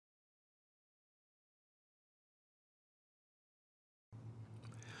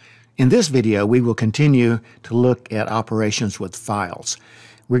In this video, we will continue to look at operations with files.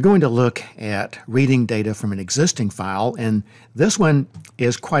 We're going to look at reading data from an existing file, and this one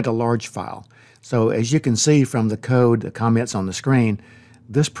is quite a large file. So as you can see from the code, the comments on the screen,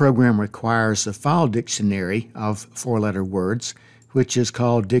 this program requires a file dictionary of four-letter words, which is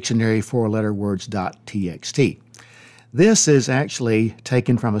called dictionary4letterwords.txt. This is actually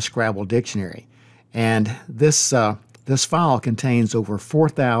taken from a Scrabble dictionary, and this file contains over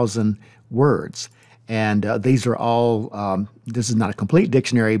 4,000 words, and these are all, this is not a complete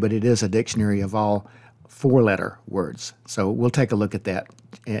dictionary, but it is a dictionary of all four-letter words. So we'll take a look at that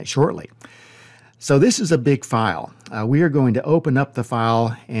shortly. So this is a big file. We are going to open up the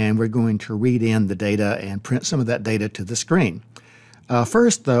file, and we're going to read in the data and print some of that data to the screen.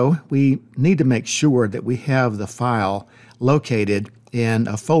 First, though, we need to make sure that we have the file located in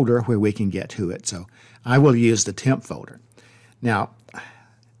a folder where we can get to it. So I will use the temp folder. Now,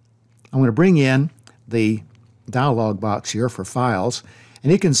 I'm going to bring in the dialog box here for files,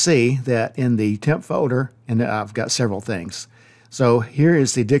 and you can see that in the temp folder, and I've got several things. So here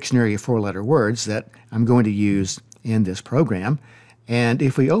is the dictionary of four-letter words that I'm going to use in this program. And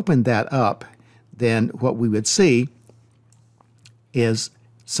if we open that up, then what we would see is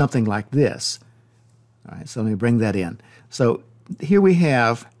something like this. All right, so let me bring that in. So here we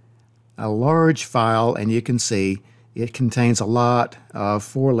have a large file, and you can see it contains a lot of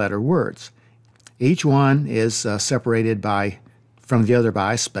four-letter words. Each one is separated from the other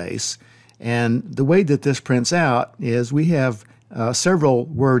by space, and the way that this prints out is we have several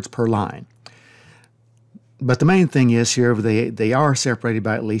words per line. But the main thing is here they are separated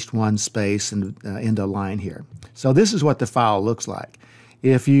by at least one space in the line here. So this is what the file looks like.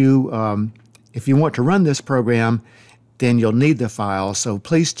 If you want to run this program, then you'll need the file, so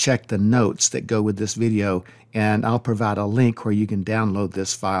please check the notes that go with this video, and I'll provide a link where you can download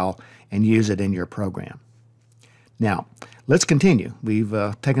this file and use it in your program. Now, let's continue. We've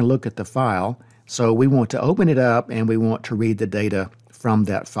taken a look at the file, so we want to open it up and we want to read the data from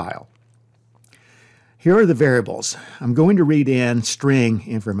that file. Here are the variables. I'm going to read in string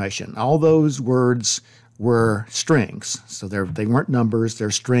information. All those words were strings, so they weren't numbers, they're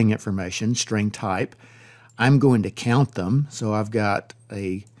string information, string type. I'm going to count them, so I've got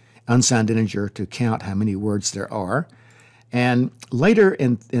a unsigned integer to count how many words there are. And later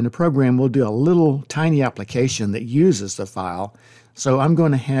in the program, we'll do a little tiny application that uses the file. So I'm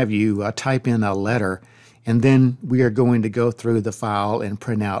going to have you type in a letter, and then we are going to go through the file and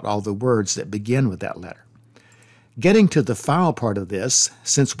print out all the words that begin with that letter. Getting to the file part of this,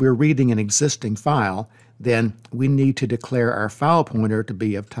 since we're reading an existing file, then we need to declare our file pointer to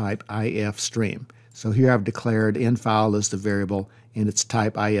be of type ifstream. So here I've declared infile as the variable, and it's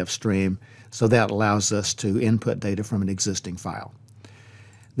type ifstream, so that allows us to input data from an existing file.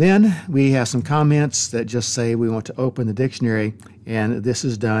 Then we have some comments that just say we want to open the dictionary, and this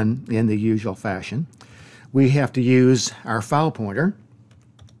is done in the usual fashion. We have to use our file pointer,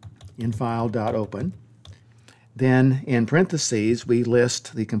 infile.open. Then in parentheses, we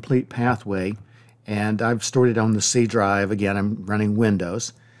list the complete pathway, and I've stored it on the C drive. Again, I'm running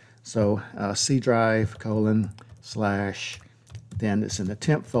Windows. So C drive : then it's in the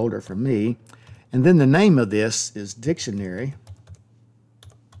temp folder for me. And then the name of this is dictionary,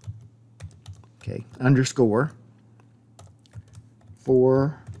 okay, underscore,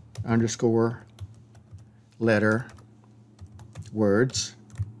 letter words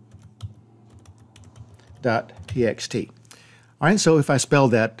 .txt. All right, so if I spelled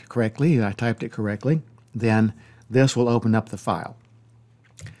that correctly, and I typed it correctly, then this will open up the file.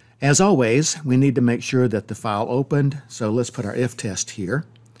 As always, we need to make sure that the file opened, so let's put our if test here.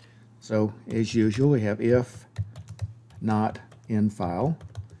 So as usual, we have if not in file.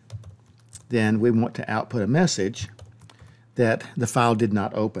 Then we want to output a message that the file did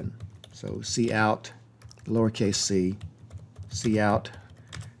not open. So cout, lowercase c, cout,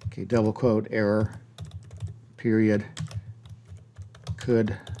 okay, double quote, error, period,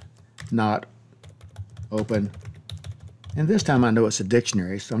 could not open. And this time I know it's a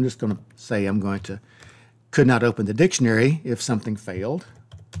dictionary, so I'm just going to say could not open the dictionary if something failed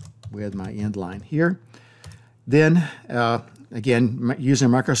with my end line here. Then, again, using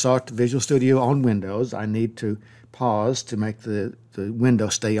Microsoft Visual Studio on Windows, I need to pause to make the window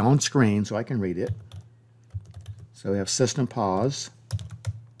stay on screen so I can read it. So we have system pause.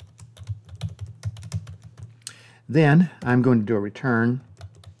 Then I'm going to do a return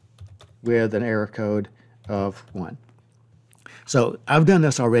with an error code of 1. So I've done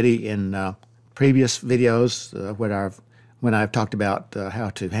this already in previous videos when I've talked about how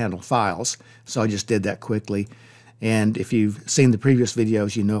to handle files. So I just did that quickly. And if you've seen the previous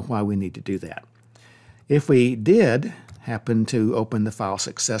videos, you know why we need to do that. If we did happen to open the file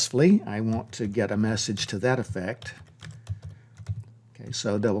successfully, I want to get a message to that effect. Okay,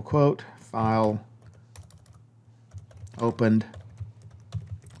 so double quote, file opened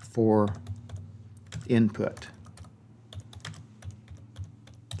for input.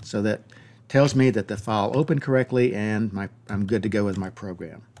 So that tells me that the file opened correctly and I'm good to go with my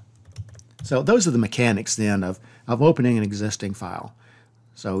program. So those are the mechanics then of opening an existing file.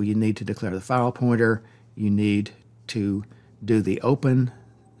 So you need to declare the file pointer, you need to do the open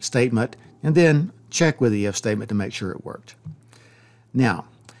statement, and then check with the if statement to make sure it worked. Now,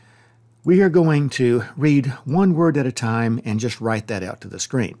 we are going to read one word at a time and just write that out to the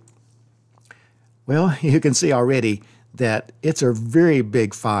screen. Well, you can see already that it's a very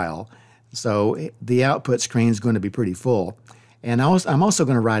big file, so the output screen is going to be pretty full. And I'm also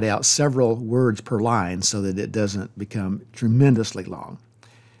going to write out several words per line so that it doesn't become tremendously long.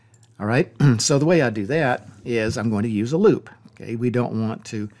 All right, so the way I do that is I'm going to use a loop. Okay, we don't want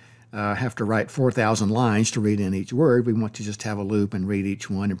to have to write 4,000 lines to read in each word. We want to just have a loop and read each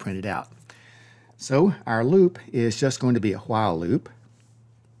one and print it out. So our loop is just going to be a while loop.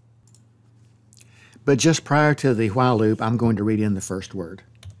 But just prior to the while loop, I'm going to read in the first word.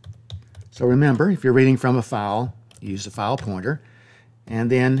 So remember, if you're reading from a file, use the file pointer,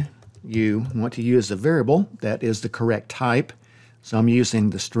 and then you want to use a variable that is the correct type. So I'm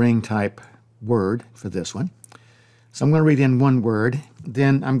using the string type word for this one. So I'm going to read in one word,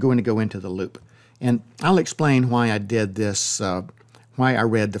 then I'm going to go into the loop. And I'll explain why I did this, why I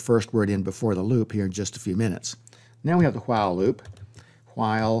read the first word in before the loop here in just a few minutes. Now we have the while loop,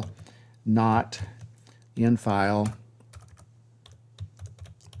 while not in file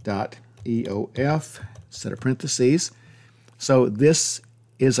dot EOF, set of parentheses. So this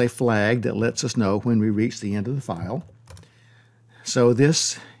is a flag that lets us know when we reach the end of the file. So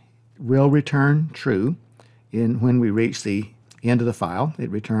this will return true when we reach the end of the file. It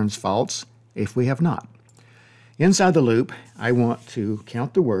returns false if we have not. Inside the loop, I want to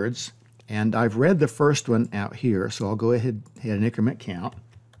count the words, and I've read the first one out here, so I'll go ahead and increment count.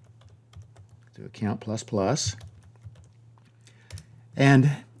 Do a count plus plus. And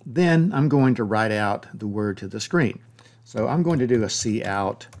then I'm going to write out the word to the screen. So I'm going to do a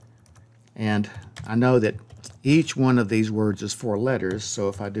cout, and I know that each one of these words is 4 letters, so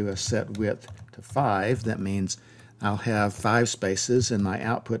if I do a set width to 5, that means I'll have 5 spaces in my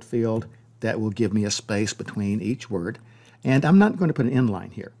output field. That will give me a space between each word. And I'm not going to put an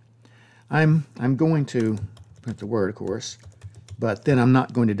inline here. I'm going to print the word, of course, but then I'm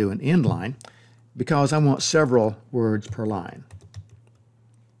not going to do an inline because I want several words per line.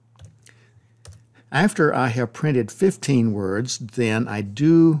 After I have printed 15 words, then I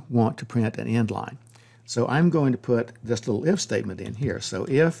do want to print an end line. So I'm going to put this little if statement in here. So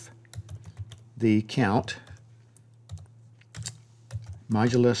if the count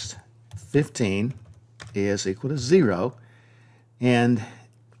modulus 15 is equal to 0, and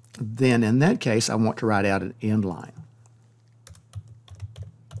then in that case I want to write out an end line.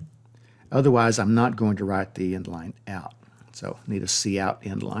 Otherwise I'm not going to write the end line out. So I need a cout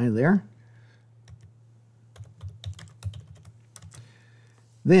end line there.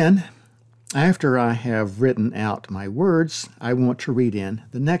 Then, after I have written out my words, I want to read in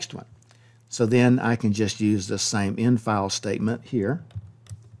the next one. So then I can just use the same in file statement here,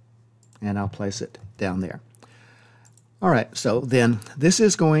 and I'll place it down there. All right, so then this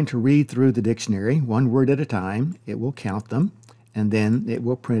is going to read through the dictionary one word at a time. It will count them, and then it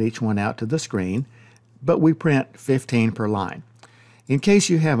will print each one out to the screen, but we print 15 per line. In case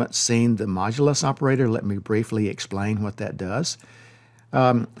you haven't seen the modulus operator, let me briefly explain what that does.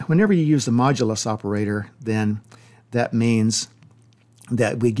 Whenever you use the modulus operator, then that means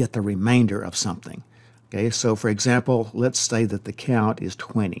that we get the remainder of something. Okay, so for example, let's say that the count is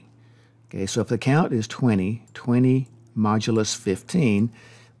 20. Okay, so if the count is 20, 20 modulus 15,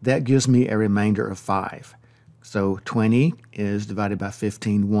 that gives me a remainder of 5. So 20 is divided by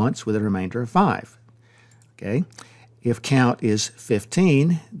 15 once with a remainder of 5. Okay, if count is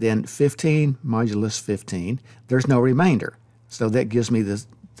 15, then 15 modulus 15, there's no remainder. So that gives me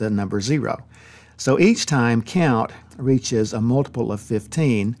the number 0. So each time count reaches a multiple of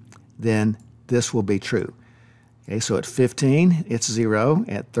 15, then this will be true. Okay, so at 15, it's 0.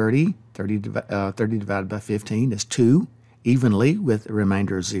 At 30, 30 divided by 15 is 2, evenly with a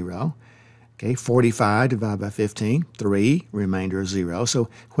remainder of 0. Okay, 45 divided by 15, 3, remainder of 0. So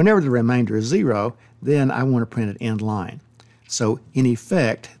whenever the remainder is 0, then I want to print an end line. So in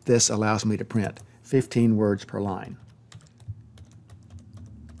effect, this allows me to print 15 words per line.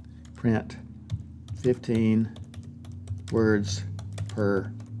 Print 15 words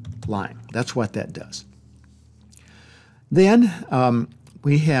per line. That's what that does. Then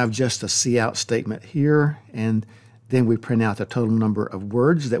we have just a cout statement here, and then we print out the total number of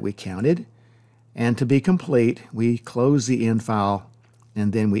words that we counted. And to be complete, we close the end file,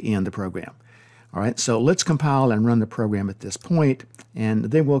 and then we end the program. All right, so let's compile and run the program at this point, and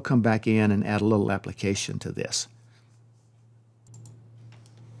then we'll come back in and add a little application to this.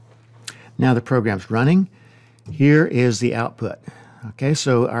 Now the program's running. Here is the output. Okay,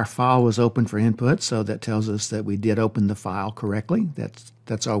 so our file was open for input, so that tells us that we did open the file correctly.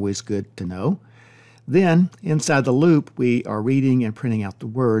 That's always good to know. Then, inside the loop, we are reading and printing out the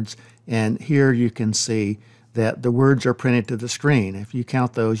words, and here you can see that the words are printed to the screen. If you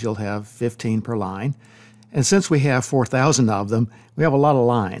count those, you'll have 15 per line. And since we have 4,000 of them, we have a lot of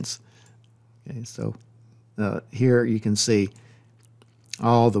lines. Okay, so here you can see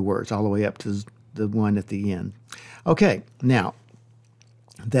all the words, all the way up to the one at the end. Okay, now,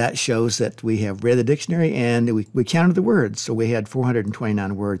 that shows that we have read the dictionary and we counted the words, so we had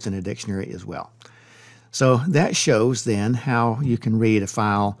 429 words in a dictionary as well. So that shows then how you can read a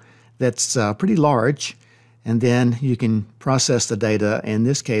file that's pretty large, and then you can process the data. In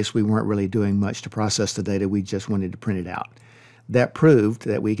this case, we weren't really doing much to process the data, we just wanted to print it out. That proved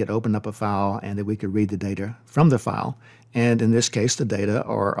that we could open up a file and that we could read the data from the file, and in this case the data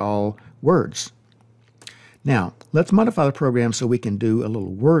are all words. Now, let's modify the program so we can do a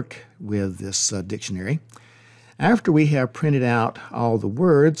little work with this dictionary. After we have printed out all the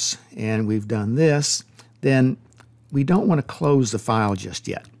words and we've done this, then we don't want to close the file just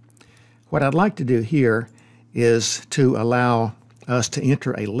yet. What I'd like to do here is to allow us to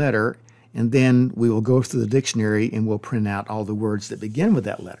enter a letter, and then we will go through the dictionary and we'll print out all the words that begin with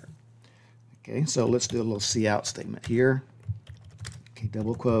that letter. Okay, so let's do a little cout statement here. Okay,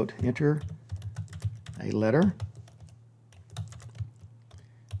 double quote, enter a letter,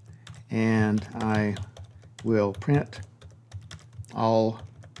 and I will print all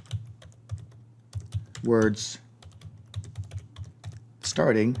words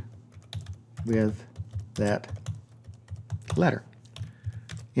starting with that letter.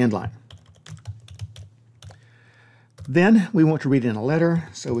 End line. Then we want to read in a letter,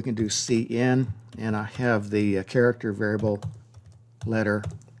 so we can do cin, and I have the character variable letter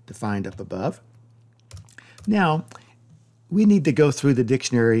defined up above. Now, we need to go through the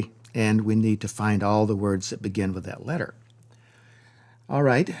dictionary and we need to find all the words that begin with that letter. All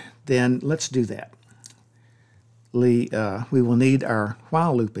right, then let's do that. We will need our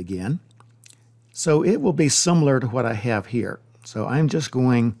while loop again. So it will be similar to what I have here. So I'm just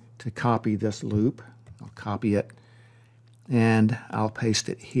going to copy this loop. I'll copy it and I'll paste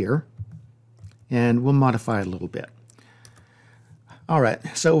it here. And we'll modify it a little bit. All right,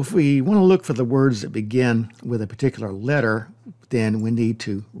 so if we want to look for the words that begin with a particular letter, then we need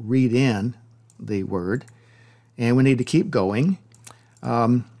to read in the word, and we need to keep going.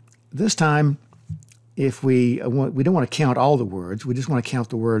 This time, if we don't want to count all the words, we just want to count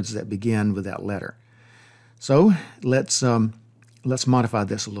the words that begin with that letter. So let's modify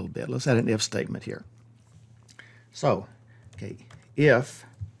this a little bit. Let's add an if statement here. So, okay, if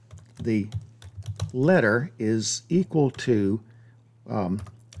the letter is equal to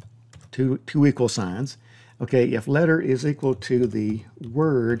two equal signs. Okay, if letter is equal to the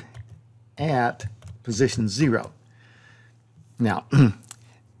word at position 0. Now,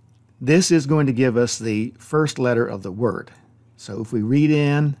 this is going to give us the first letter of the word. So if we read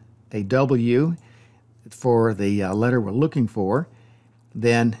in a W for the letter we're looking for,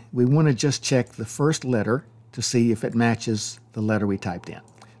 then we want to just check the first letter to see if it matches the letter we typed in.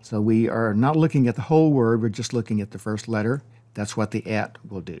 So we are not looking at the whole word, we're just looking at the first letter. That's what the at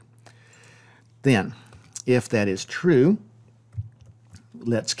will do. Then, if that is true,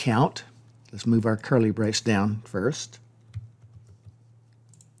 let's count. Let's move our curly brace down first.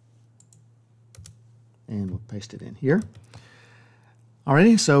 And we'll paste it in here.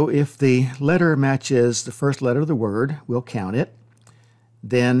 Alrighty, so if the letter matches the first letter of the word, we'll count it.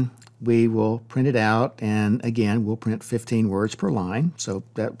 Then we will print it out, and again, we'll print 15 words per line, so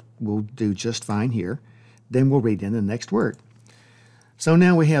that will do just fine here. Then we'll read in the next word. So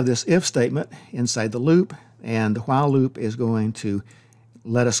now we have this if statement inside the loop, and the while loop is going to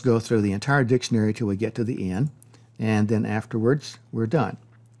let us go through the entire dictionary till we get to the end, and then afterwards we're done.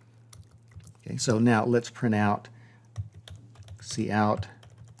 Okay, so now let's print out cout,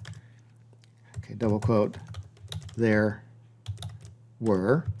 okay, double quote, there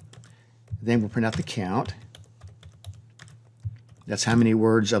were. Then we'll print out the count. That's how many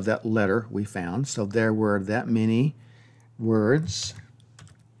words of that letter we found. So there were that many words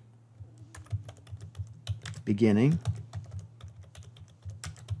beginning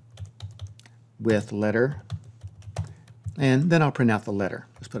with letter, and then I'll print out the letter.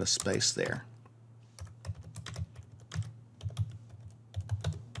 Let's put a space there.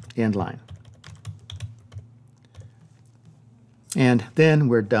 End line. And then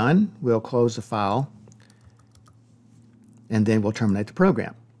we're done. We'll close the file, and then we'll terminate the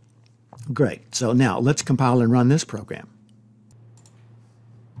program. Great. So now let's compile and run this program.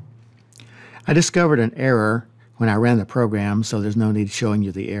 I discovered an error when I ran the program, so there's no need showing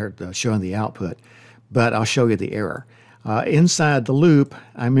you the error, showing the output, but I'll show you the error. Inside the loop,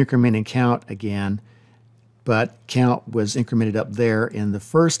 I'm incrementing count again, but count was incremented up there in the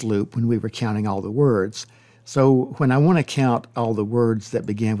first loop when we were counting all the words. So when I want to count all the words that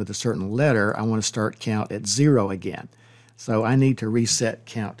begin with a certain letter, I want to start count at 0 again. So I need to reset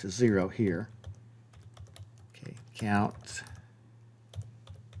count to 0 here. Okay, count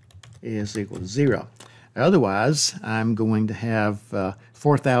is equal to 0. Otherwise, I'm going to have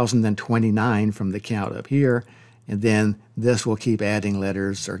 4,029 from the count up here, and then this will keep adding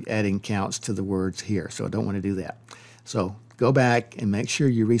letters or adding counts to the words here. So I don't want to do that. So go back and make sure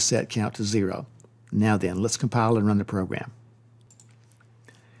you reset count to 0. Now then, let's compile and run the program.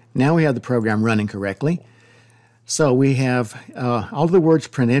 Now we have the program running correctly. So we have all the words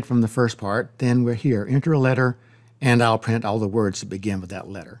printed from the first part. Then we're here, enter a letter, and I'll print all the words that begin with that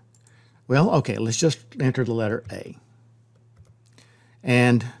letter. Well, okay, let's just enter the letter A.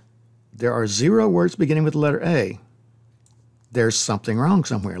 And there are 0 words beginning with the letter A. There's something wrong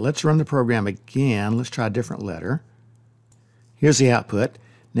somewhere. Let's run the program again. Let's try a different letter. Here's the output.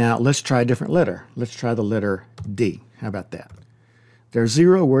 Now let's try a different letter. Let's try the letter D. How about that? There are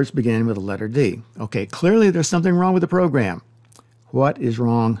 0 words beginning with the letter D. Okay, clearly there's something wrong with the program. What is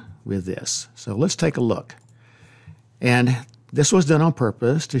wrong with this? So let's take a look. And this was done on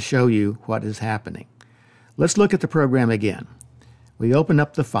purpose to show you what is happening. Let's look at the program again. We open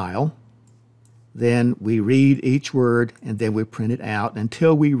up the file, then we read each word, and then we print it out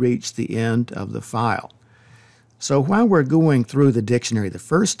until we reach the end of the file. So while we're going through the dictionary the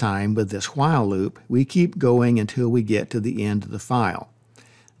first time with this while loop, we keep going until we get to the end of the file.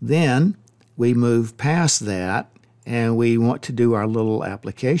 Then we move past that, and we want to do our little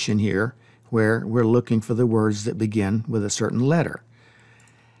application here where we're looking for the words that begin with a certain letter.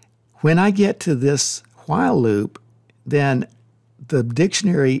 When I get to this while loop, then the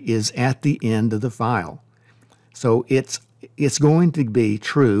dictionary is at the end of the file. So it's going to be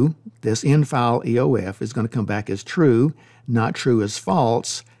true. This end file EOF is going to come back as true, not true as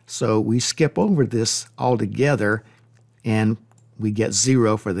false. So we skip over this altogether, and we get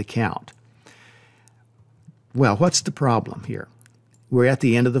 0 for the count. Well, what's the problem here? We're at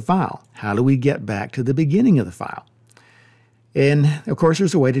the end of the file. How do we get back to the beginning of the file? And of course,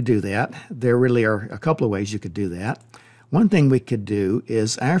 there's a way to do that. There really are a couple of ways you could do that. One thing we could do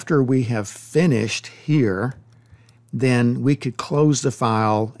is after we have finished here, then we could close the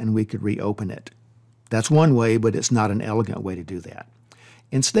file and we could reopen it. That's one way, but it's not an elegant way to do that.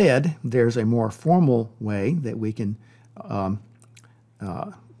 Instead, there's a more formal way that we can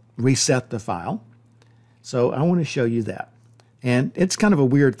reset the file. So I want to show you that. And it's kind of a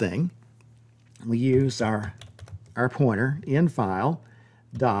weird thing. We use our pointer in file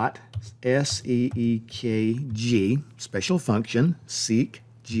dot seekg, special function, seek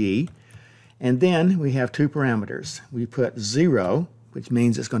g, and then we have 2 parameters. We put 0, which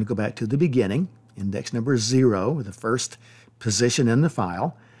means it's going to go back to the beginning, index number 0, the first position in the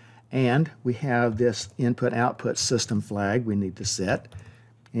file, and we have this input-output system flag we need to set,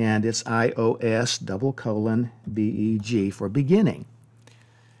 and it's IOS::BEG for beginning.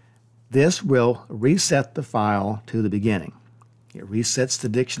 This will reset the file to the beginning. It resets the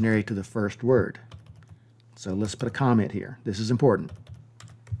dictionary to the first word. So let's put a comment here. This is important.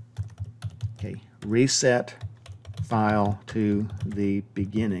 Okay, reset file to the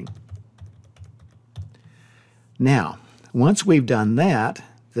beginning. Now, once we've done that,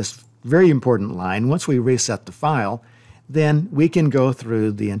 this very important line, once we reset the file, then we can go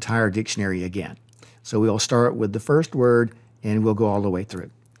through the entire dictionary again. So we'll start with the first word and we'll go all the way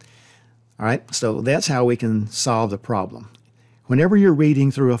through. All right, so that's how we can solve the problem. Whenever you're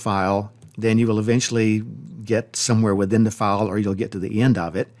reading through a file, then you will eventually get somewhere within the file or you'll get to the end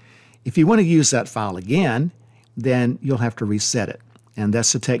of it. If you want to use that file again, then you'll have to reset it. And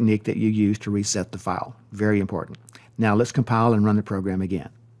that's the technique that you use to reset the file. Very important. Now let's compile and run the program again.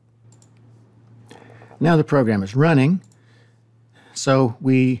 Now the program is running. So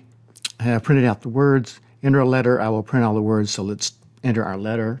we have printed out the words. Enter a letter. I will print all the words. So let's enter our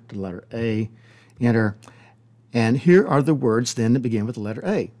letter, the letter A, enter. And here are the words then that begin with the letter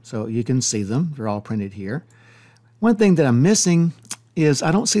A. So you can see them. They're all printed here. One thing that I'm missing is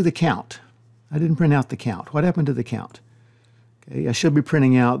I don't see the count. I didn't print out the count. What happened to the count? Okay, I should be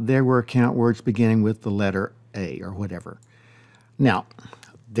printing out there were count words beginning with the letter A or whatever. Now,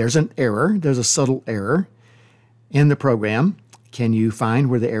 there's an error. There's a subtle error in the program. Can you find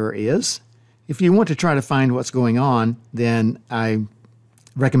where the error is? If you want to try to find what's going on, then I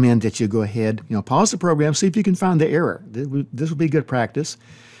recommend that you go ahead, pause the program, see if you can find the error. This will be good practice.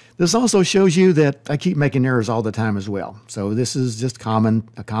 This also shows you that I keep making errors all the time as well. So this is just a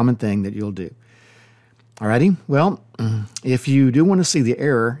common thing that you'll do. Alrighty, well, if you do want to see the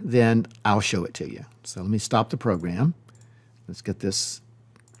error, then I'll show it to you. So let me stop the program. Let's get this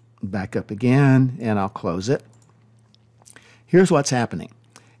back up again, and I'll close it. Here's what's happening.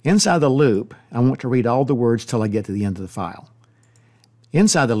 Inside the loop, I want to read all the words till I get to the end of the file.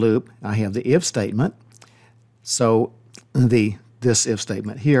 Inside the loop, I have the if statement, so this if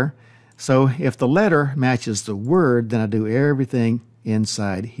statement here. So if the letter matches the word, then I do everything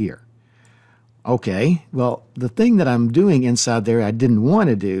inside here. Okay, well, the thing that I'm doing inside there I didn't want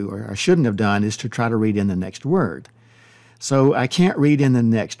to do, or I shouldn't have done, is to try to read in the next word. So I can't read in the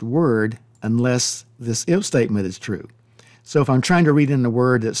next word unless this if statement is true. So if I'm trying to read in a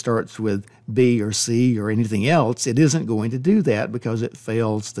word that starts with B or C or anything else, it isn't going to do that because it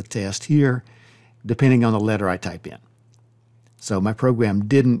fails the test here, depending on the letter I type in. So my program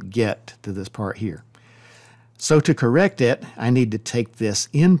didn't get to this part here. So to correct it, I need to take this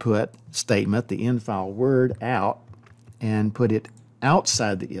input statement, the end file word, out and put it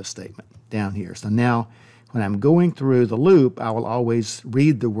outside the if statement down here. So now when I'm going through the loop, I will always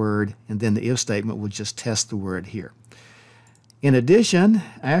read the word, and then the if statement will just test the word here. In addition,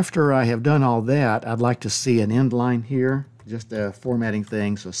 after I have done all that, I'd like to see an end line here, just a formatting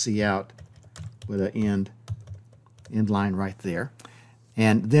thing, so see out with an end line right there.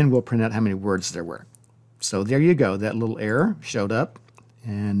 And then we'll print out how many words there were. So there you go. That little error showed up,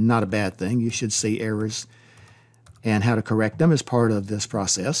 and not a bad thing. You should see errors and how to correct them as part of this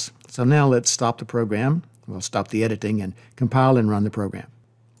process. So now let's stop the program. We'll stop the editing and compile and run the program.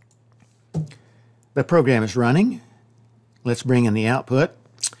 The program is running. Let's bring in the output.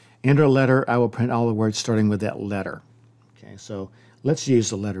 Enter a letter. I will print all the words starting with that letter. Okay, so let's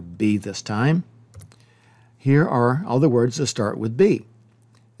use the letter B this time. Here are all the words that start with B.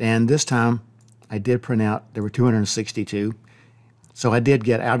 And this time I did print out, there were 262. So I did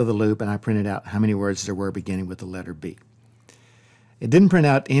get out of the loop and I printed out how many words there were beginning with the letter B. It didn't print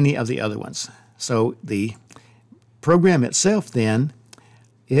out any of the other ones. So the program itself then,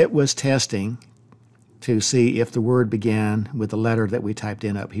 it was testing to see if the word began with the letter that we typed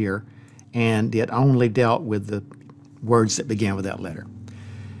in up here, and it only dealt with the words that began with that letter.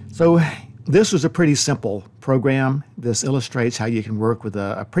 So this was a pretty simple program. This illustrates how you can work with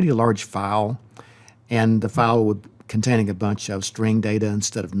a pretty large file, and the file containing a bunch of string data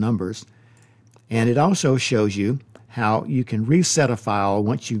instead of numbers. And it also shows you how you can reset a file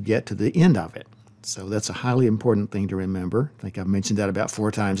once you get to the end of it. So that's a highly important thing to remember. I think I've mentioned that about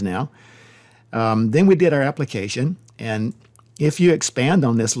 4 times now. Then we did our application, and if you expand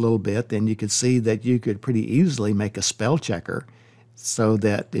on this a little bit, then you could see that you could pretty easily make a spell checker so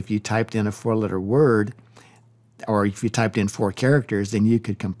that if you typed in a 4-letter word, or if you typed in 4 characters, then you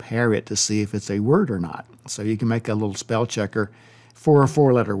could compare it to see if it's a word or not. So you can make a little spell checker for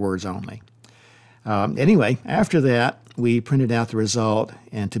 4-letter words only. Anyway, after that, we printed out the result,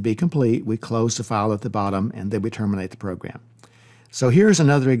 and to be complete, we close the file at the bottom, and then we terminate the program. So here's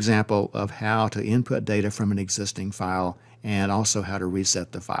another example of how to input data from an existing file and also how to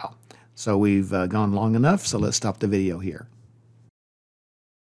reset the file. So we've gone long enough, so let's stop the video here.